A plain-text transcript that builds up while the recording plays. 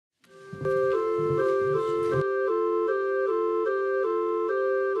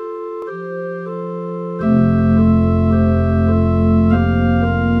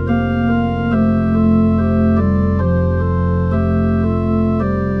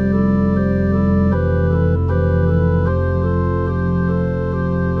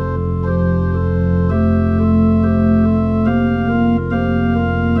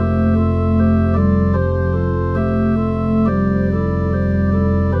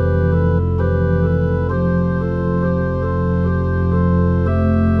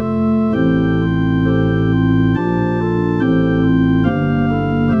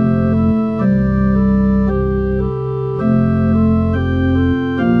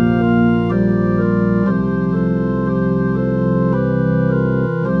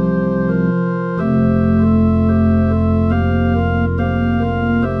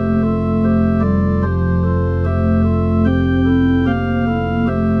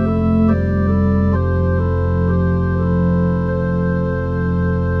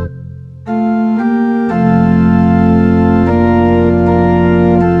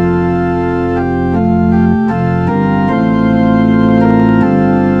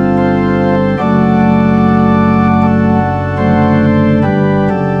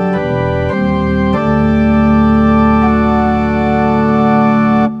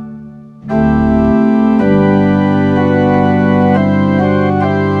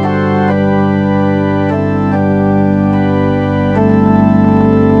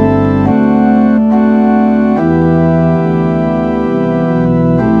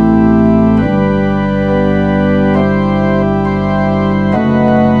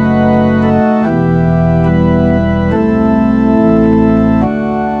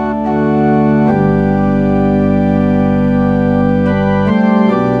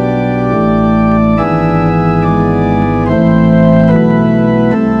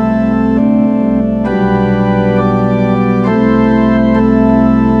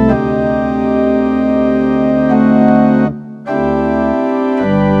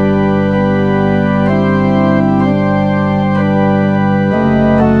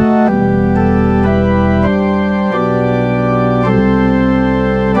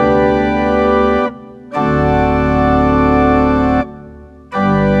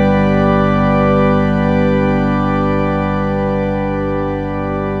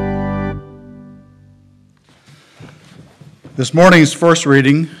This morning's first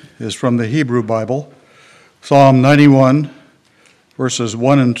reading is from the Hebrew Bible, Psalm 91, verses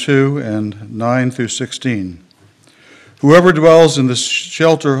 1 and 2 and 9 through 16. Whoever dwells in the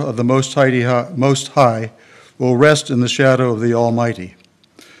shelter of the Most High will rest in the shadow of the Almighty.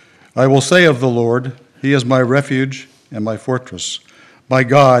 I will say of the Lord, He is my refuge and my fortress, my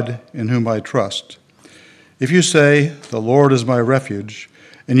God in whom I trust. If you say, the Lord is my refuge,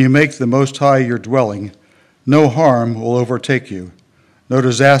 and you make the Most High your dwelling, no harm will overtake you, no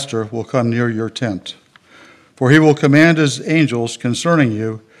disaster will come near your tent. For He will command His angels concerning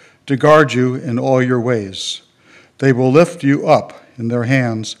you to guard you in all your ways. They will lift you up in their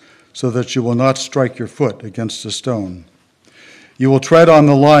hands so that you will not strike your foot against a stone. You will tread on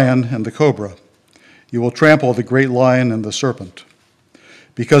the lion and the cobra. You will trample the great lion and the serpent.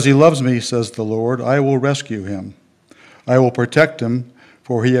 Because He loves me, says the Lord, I will rescue Him. I will protect Him,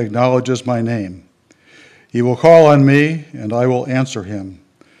 for He acknowledges my name. He will call on me, and I will answer Him.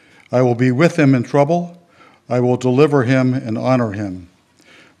 I will be with him in trouble. I will deliver him and honor him.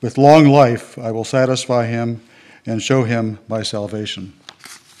 With long life I will satisfy him and show him my salvation.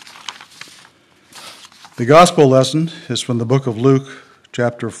 The gospel lesson is from the book of Luke,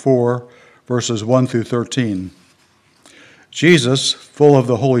 chapter 4, verses 1 through 13. Jesus, full of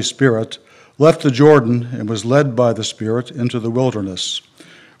the Holy Spirit, left the Jordan and was led by the Spirit into the wilderness,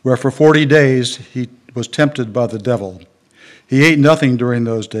 where for 40 days he was tempted by the devil. He ate nothing during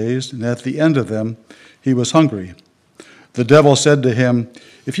those days, and at the end of them he was hungry. The devil said to him,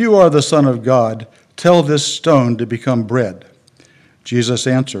 If you are the Son of God, tell this stone to become bread. Jesus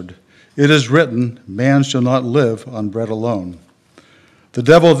answered, It is written, man shall not live on bread alone. The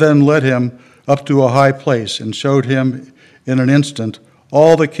devil then led him up to a high place and showed him in an instant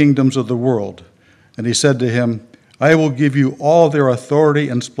all the kingdoms of the world. And he said to him, I will give you all their authority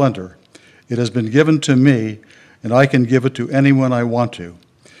and splendor. It has been given to me, and I can give it to anyone I want to.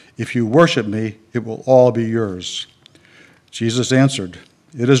 If you worship me, it will all be yours. Jesus answered,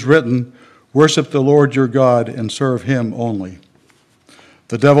 It is written, worship the Lord your God and serve him only.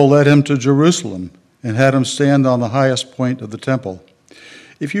 The devil led him to Jerusalem and had him stand on the highest point of the temple.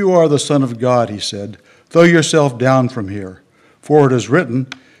 If you are the Son of God, he said, throw yourself down from here, for it is written,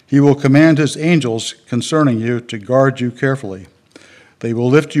 He will command His angels concerning you to guard you carefully. They will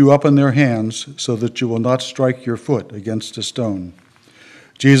lift you up in their hands so that you will not strike your foot against a stone.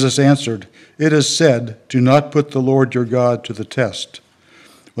 Jesus answered, It is said, do not put the Lord your God to the test.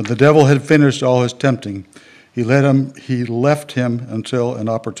 When the devil had finished all his tempting, he left him until an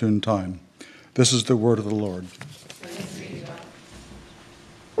opportune time. This is the word of the Lord.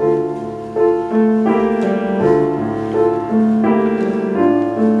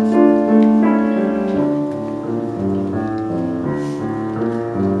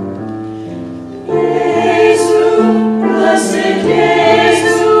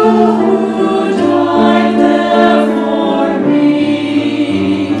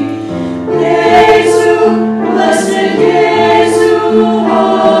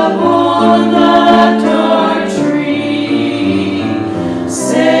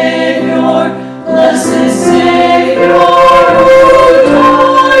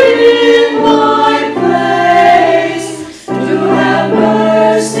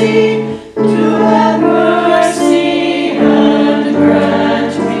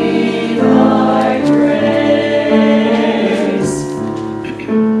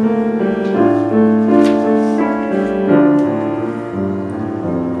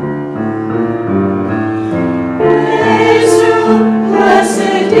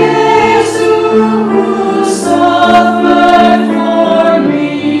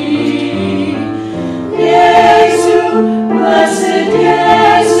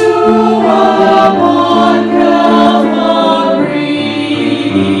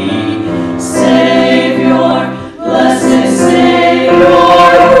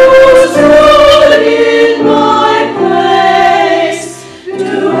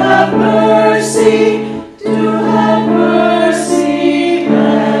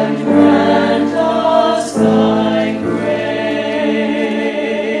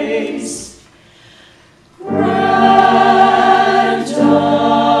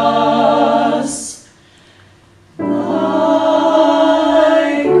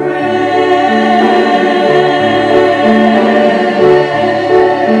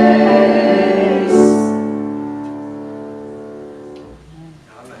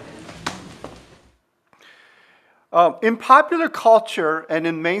 In popular culture and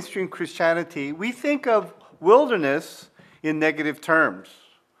in mainstream Christianity, we think of wilderness in negative terms.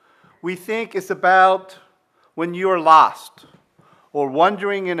 We think it's about when you are lost or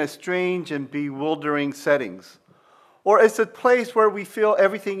wandering in a strange and bewildering settings, or it's a place where we feel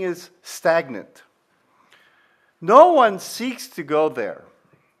everything is stagnant. No one seeks to go there.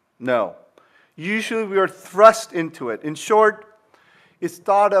 No. Usually we are thrust into it. In short, it's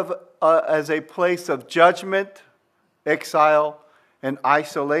thought of as a place of judgment, exile, and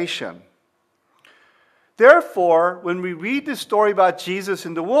isolation. Therefore, when we read the story about Jesus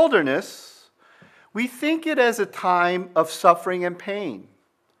in the wilderness, we think it as a time of suffering and pain.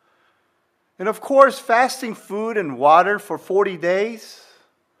 And of course, fasting food and water for 40 days,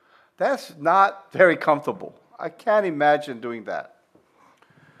 that's not very comfortable. I can't imagine doing that.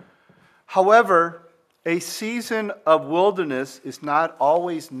 However, a season of wilderness is not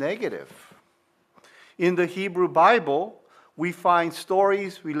always negative. In the Hebrew Bible, we find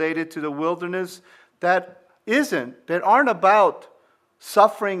stories related to the wilderness that aren't about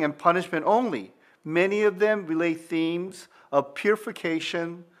suffering and punishment only. Many of them relate themes of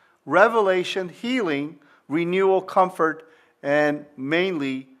purification, revelation, healing, renewal, comfort, and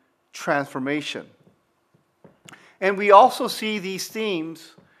mainly transformation. And we also see these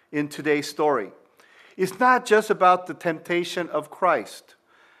themes in today's story. It's not just about the temptation of Christ.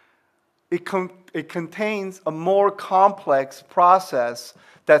 It contains a more complex process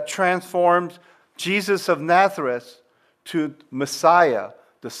that transforms Jesus of Nazareth to Messiah,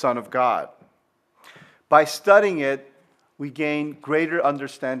 the Son of God. By studying it, we gain greater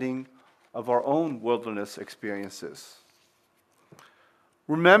understanding of our own wilderness experiences.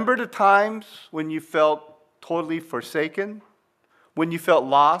 Remember the times when you felt totally forsaken, when you felt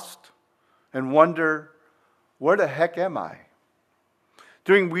lost and wonder, where the heck am I?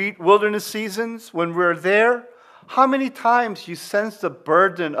 During wilderness seasons, when we're there, how many times you sensed the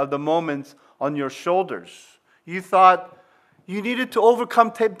burden of the moments on your shoulders? You thought you needed to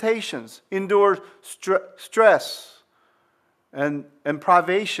overcome temptations, endure stress and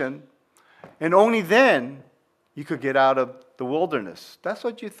privation, and only then you could get out of the wilderness. That's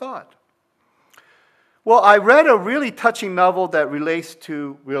what you thought. Well, I read a really touching novel that relates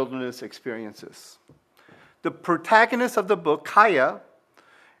to wilderness experiences. The protagonist of the book, Kaya,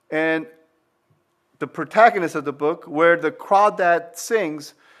 and the protagonist of the book, where the crawdad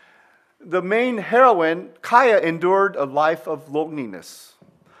sings, the main heroine, Kaya, endured a life of loneliness.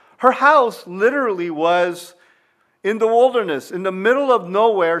 Her house literally was in the wilderness, in the middle of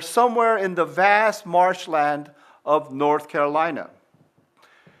nowhere, somewhere in the vast marshland of North Carolina.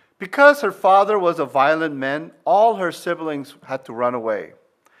 Because her father was a violent man, all her siblings had to run away.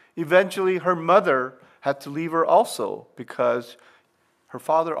 Eventually, her mother had to leave her also because her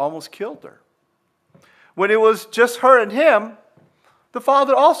father almost killed her. When it was just her and him, the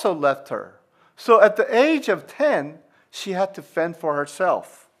father also left her. So at the age of 10, she had to fend for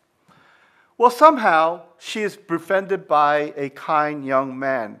herself. Well, somehow, she is befriended by a kind young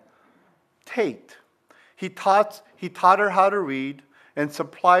man, Tate. He taught her how to read and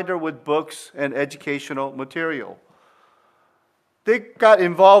supplied her with books and educational material. They got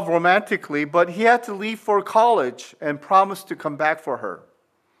involved romantically, but he had to leave for college and promised to come back for her.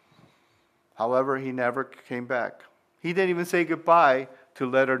 However, he never came back. He didn't even say goodbye to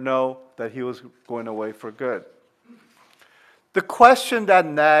let her know that he was going away for good. The question that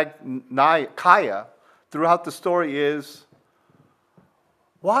nagged Kaya throughout the story is,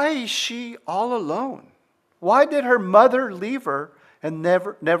 why is she all alone? Why did her mother leave her and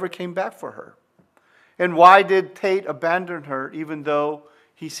never came back for her? And why did Tate abandon her even though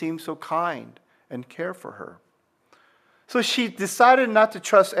he seemed so kind and cared for her? So she decided not to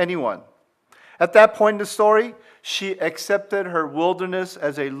trust anyone. At that point in the story, she accepted her wilderness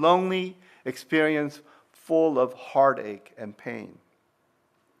as a lonely experience full of heartache and pain.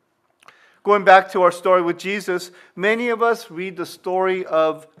 Going back to our story with Jesus, many of us read the story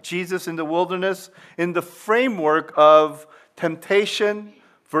of Jesus in the wilderness in the framework of temptation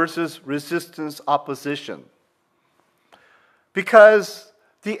versus resistance, opposition. Because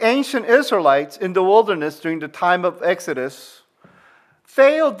the ancient Israelites in the wilderness during the time of Exodus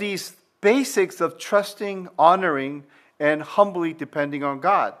failed these basics of trusting, honoring, and humbly depending on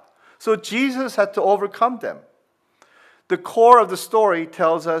God. So Jesus had to overcome them. The core of the story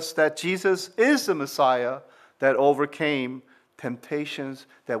tells us that Jesus is the Messiah that overcame temptations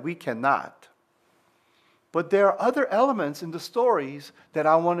that we cannot. But there are other elements in the stories that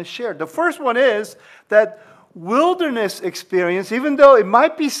I want to share. The first one is that wilderness experience, even though it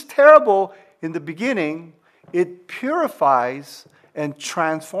might be terrible in the beginning, it purifies and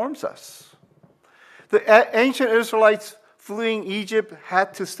transforms us. The ancient Israelites fleeing Egypt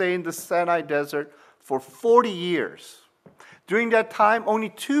had to stay in the Sinai desert for 40 years. During that time, only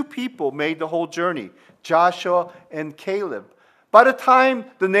 2 people made the whole journey, Joshua and Caleb. By the time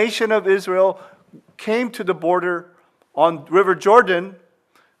the nation of Israel came to the border on River Jordan,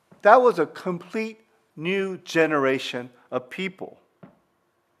 that was a complete new generation of people.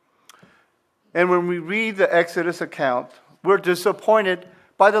 And when we read the Exodus account, we're disappointed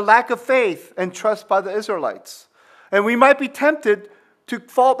by the lack of faith and trust by the Israelites. And we might be tempted to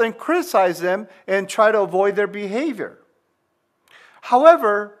fault and criticize them and try to avoid their behavior.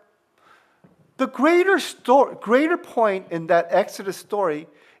 However, the greater point in that Exodus story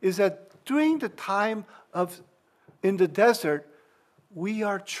is that during the time in the desert, we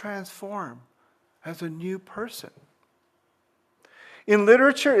are transformed as a new person. In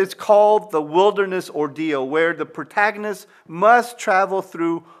literature, it's called the wilderness ordeal, where the protagonist must travel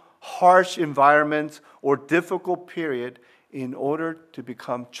through harsh environments or difficult period in order to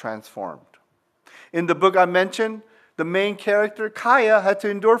become transformed. In the book I mentioned, the main character, Kaya, had to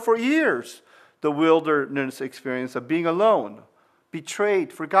endure for years the wilderness experience of being alone,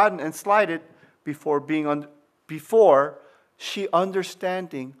 betrayed, forgotten, and slighted before she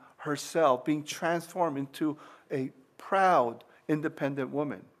understanding herself, being transformed into a proud, independent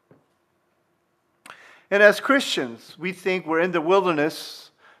woman. And as Christians, we think we're in the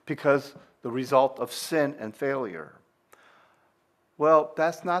wilderness because the result of sin and failure. Well,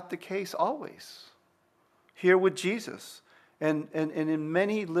 that's not the case always. Here with Jesus and in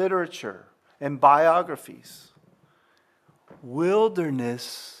many literature and biographies,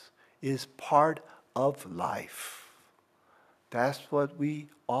 wilderness is part of life. That's what we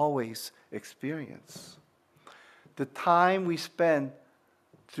always experience. The time we spent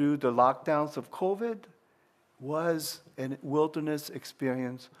through the lockdowns of COVID was a wilderness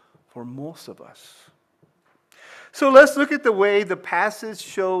experience for most of us. So let's look at the way the passage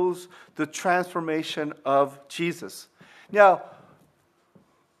shows the transformation of Jesus. Now,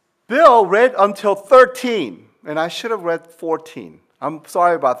 Bill read until 13, and I should have read 14. I'm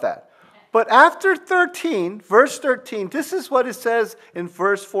sorry about that. But after 13, verse 13, this is what it says in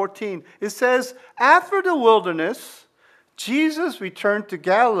verse 14. It says, after the wilderness, Jesus returned to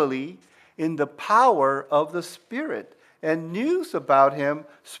Galilee in the power of the Spirit, and news about him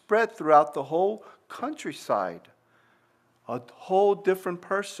spread throughout the whole countryside. A whole different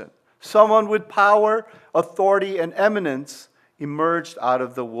person. Someone with power, authority, and eminence emerged out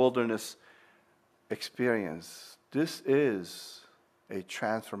of the wilderness experience. This is a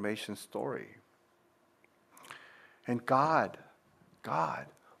transformation story. And God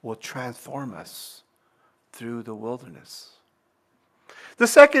will transform us through the wilderness. The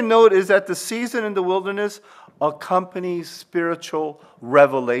second note is that the season in the wilderness accompanies spiritual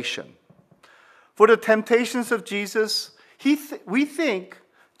revelation. For the temptations of Jesus, we think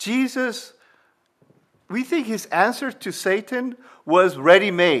his answer to Satan was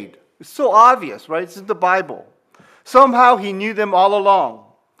ready-made. It's so obvious, right? It's in the Bible. Somehow he knew them all along.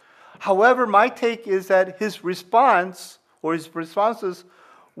 However, my take is that his responses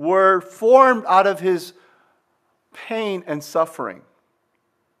were formed out of his pain and suffering.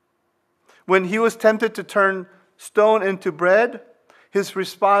 When he was tempted to turn stone into bread, his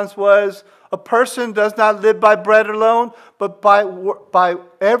response was, a person does not live by bread alone, but by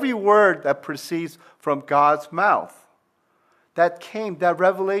every word that proceeds from God's mouth. That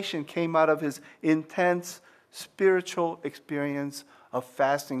revelation came out of his intense spiritual experience of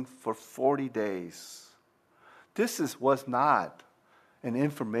fasting for 40 days. This was not an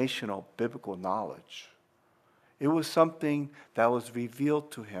informational biblical knowledge. It was something that was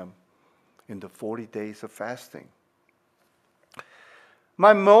revealed to him in the 40 days of fasting.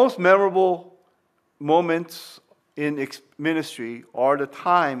 My most memorable moments in ministry are the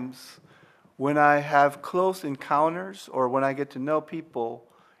times when I have close encounters or when I get to know people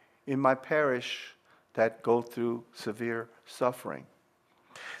in my parish that go through severe suffering.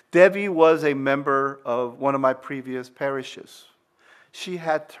 Debbie was a member of one of my previous parishes. She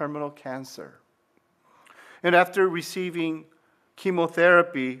had terminal cancer. And after receiving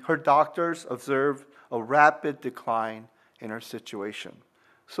chemotherapy, her doctors observed a rapid decline in her situation.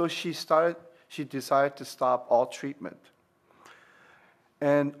 So she decided to stop all treatment.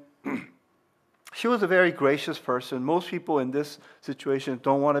 And she was a very gracious person. Most people in this situation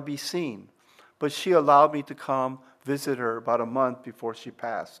don't want to be seen. But she allowed me to come visit her about a month before she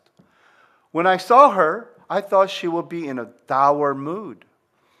passed. When I saw her, I thought she would be in a dour mood.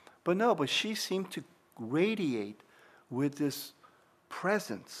 But she seemed to radiate with this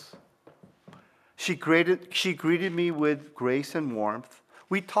presence. She greeted me with grace and warmth.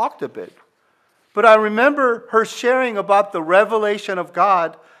 We talked a bit. But I remember her sharing about the revelation of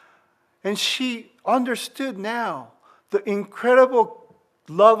God, and she understood now the incredible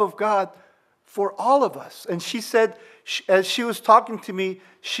love of God for all of us. And she said, as she was talking to me,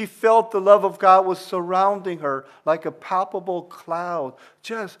 she felt the love of God was surrounding her like a palpable cloud,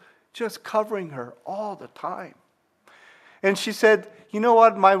 just covering her all the time. And she said, you know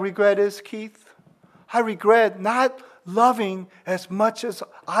what my regret is, Keith? I regret not loving as much as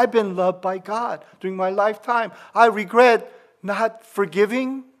I've been loved by God during my lifetime. I regret not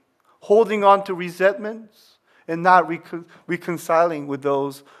forgiving, holding on to resentments, and not reconciling with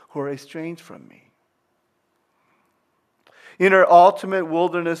those who are estranged from me. In her ultimate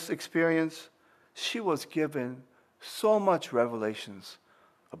wilderness experience, she was given so much revelations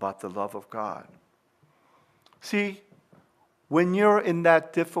about the love of God. See, when you're in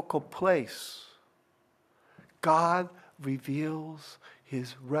that difficult place, God reveals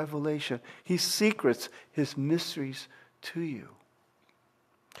His revelation, His secrets, His mysteries to you.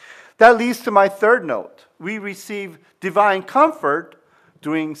 That leads to my third note. We receive divine comfort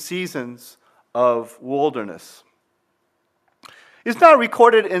during seasons of wilderness. It's not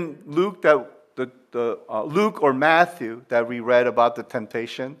recorded in Luke Luke or Matthew that we read about the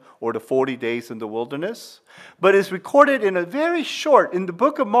temptation or the 40 days in the wilderness, but it's recorded in a very short, in the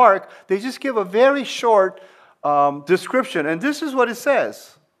book of Mark, they just give a very short description, and this is what it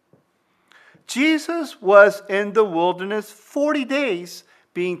says. Jesus was in the wilderness 40 days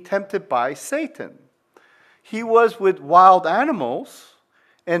being tempted by Satan. He was with wild animals,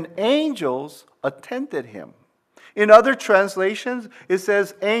 and angels attended him. In other translations, it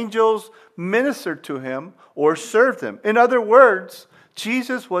says angels ministered to him or served him. In other words,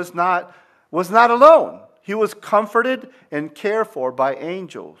 Jesus was not alone. He was comforted and cared for by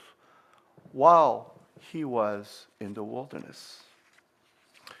angels while he was in the wilderness.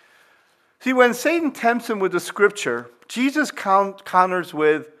 See, when Satan tempts him with the scripture, Jesus counters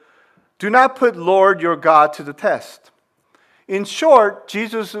with, do not put Lord your God to the test. In short,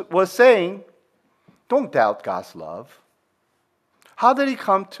 Jesus was saying, don't doubt God's love. How did he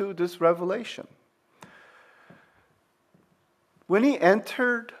come to this revelation? When he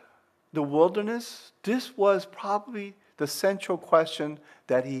entered the wilderness, this was probably the central question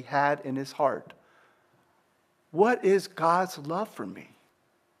that he had in his heart. What is God's love for me?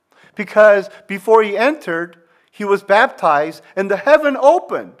 Because before he entered, he was baptized and the heaven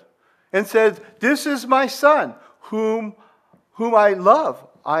opened and said, this is my son whom I love.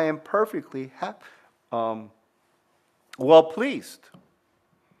 I am perfectly happy. Well pleased.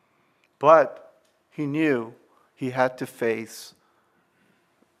 But he knew he had to face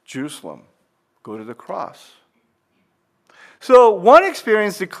Jerusalem, go to the cross. So one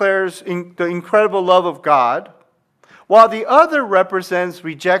experience declares the incredible love of God, while the other represents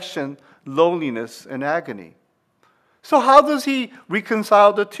rejection, loneliness, and agony. So how does he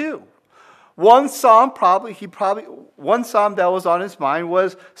reconcile the two? One psalm that was on his mind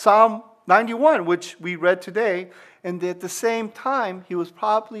was Psalm 91, which we read today, and at the same time, he was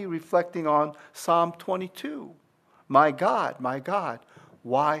probably reflecting on Psalm 22. My God,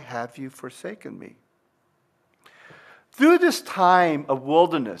 why have you forsaken me? Through this time of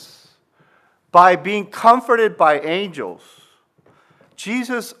wilderness, by being comforted by angels,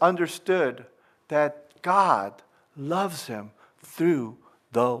 Jesus understood that God loves him through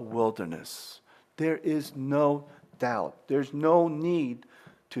the wilderness. There is no doubt. There's no need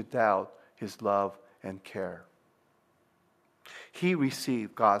to doubt his love and care. He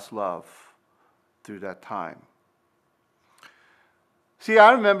received God's love through that time. See,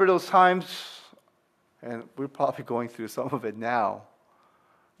 I remember those times, and we're probably going through some of it now.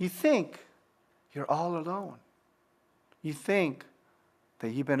 You think you're all alone. You think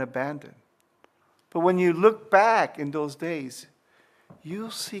that you've been abandoned. But when you look back in those days,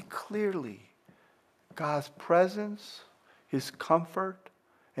 you'll see clearly God's presence, his comfort,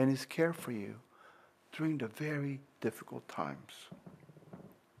 and his care for you during the very difficult times.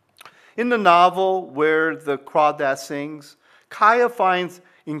 In the novel Where the Crawdad Sings, Kaya finds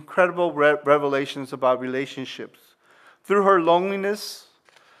incredible revelations about relationships. Through her loneliness,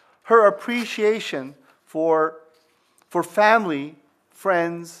 her appreciation for family,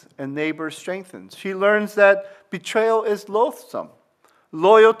 friends, and neighbors strengthens. She learns that betrayal is loathsome.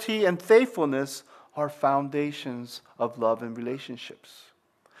 Loyalty and faithfulness are foundations of love and relationships.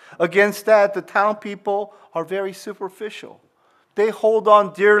 Against that, the town people are very superficial. They hold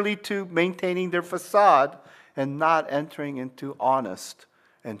on dearly to maintaining their facade and not entering into honest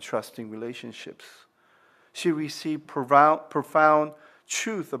and trusting relationships. She received profound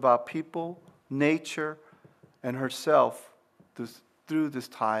truth about people, nature, and herself through this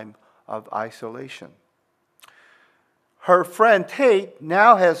time of isolation. Her friend Tate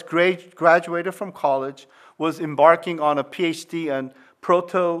now has graduated from college, was embarking on a PhD on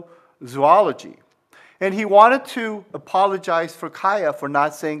zoology. And he wanted to apologize for Kaya for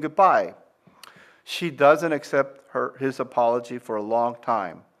not saying goodbye. She doesn't accept his apology for a long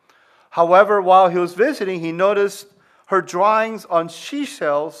time. However, while he was visiting, he noticed her drawings on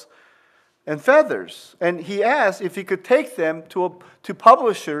seashells and feathers. And he asked if he could take them to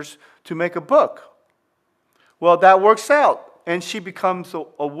publishers to make a book. Well, that works out, and she becomes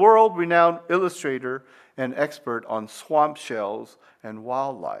a world-renowned illustrator and expert on swamp shells and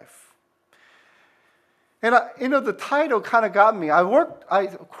wildlife. And the title kind of got me.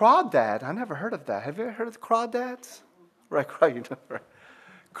 Crawdad. I never heard of that. Have you ever heard of crawdads? Right.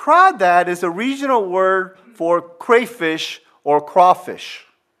 Crawdad is a regional word for crayfish or crawfish,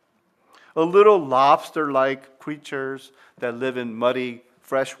 a little lobster-like creatures that live in muddy,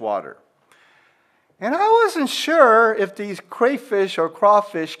 fresh water. And I wasn't sure if these crayfish or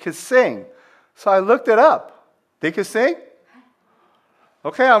crawfish could sing, so I looked it up. They could sing?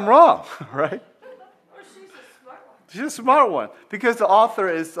 Okay, I'm wrong, right? She's a smart one because the author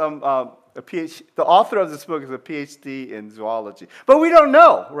is the author of this book is a PhD in zoology. But we don't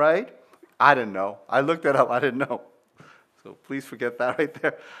know, right? I didn't know. I looked it up. I didn't know. So please forget that right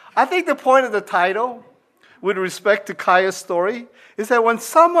there. I think the point of the title, with respect to Kaya's story, is that when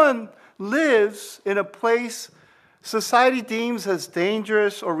someone lives in a place society deems as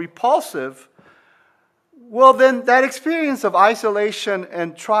dangerous or repulsive, well, then that experience of isolation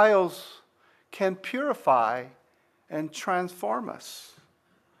and trials can purify and transform us.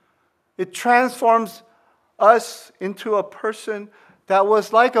 It transforms us into a person that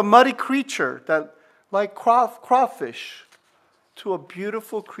was like a muddy creature, that like crawfish, to a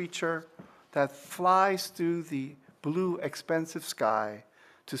beautiful creature that flies through the blue, expansive sky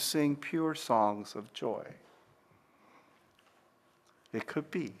to sing pure songs of joy. It could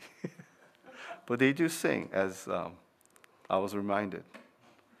be. But they do sing, as I was reminded.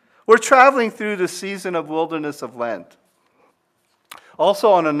 We're traveling through the season of wilderness of Lent.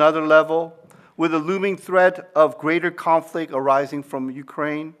 Also, on another level, with the looming threat of greater conflict arising from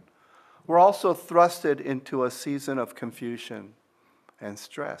Ukraine, we're also thrusted into a season of confusion and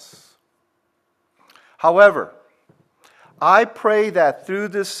stress. However, I pray that through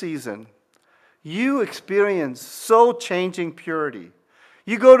this season, you experience soul-changing purity.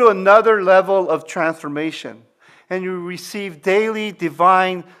 You go to another level of transformation, and you receive daily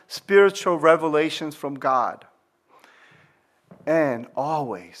divine spiritual revelations from God. And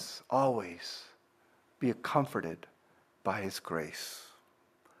always, always be comforted by His grace.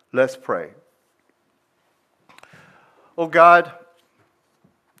 Let's pray. Oh God,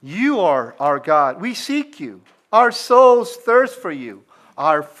 you are our God. We seek you. Our souls thirst for you.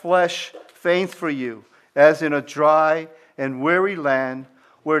 Our flesh faints for you, as in a dry and weary land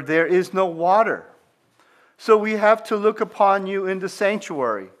where there is no water. So we have to look upon you in the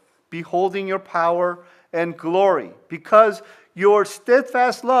sanctuary, beholding your power and glory. Because your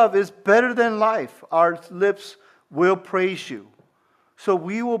steadfast love is better than life, our lips will praise you. So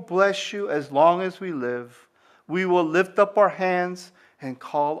we will bless you as long as we live. We will lift up our hands and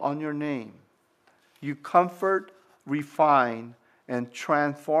call on your name. You comfort, refine, and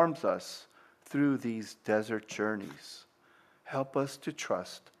transforms us through these desert journeys. Help us to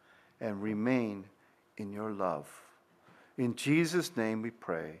trust and remain in your love. In Jesus' name we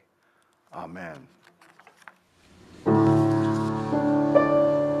pray. Amen.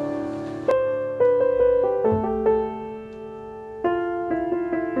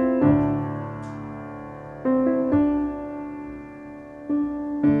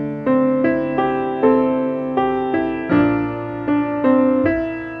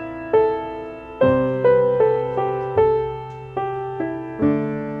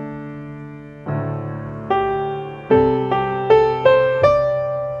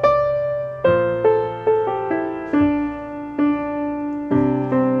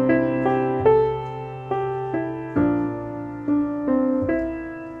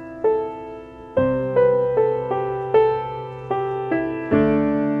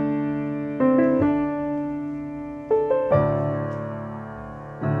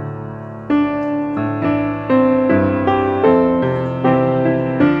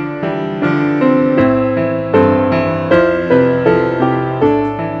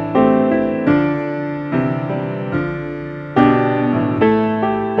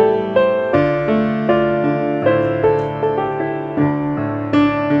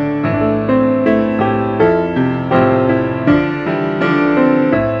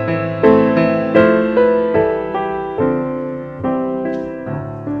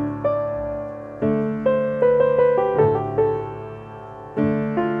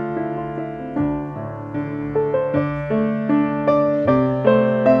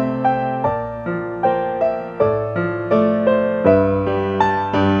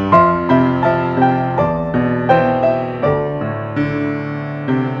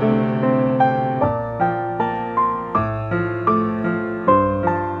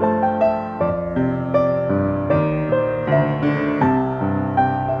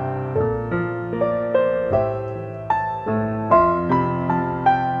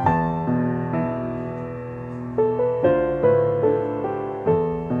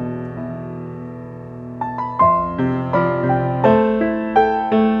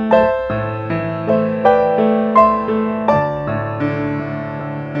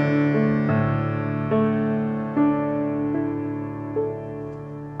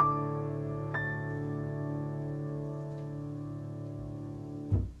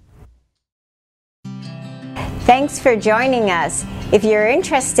 Thanks for joining us. If you're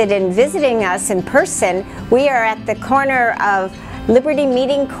interested in visiting us in person, we are at the corner of Liberty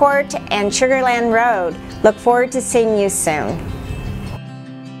Meeting Court and Sugarland Road. Look forward to seeing you soon.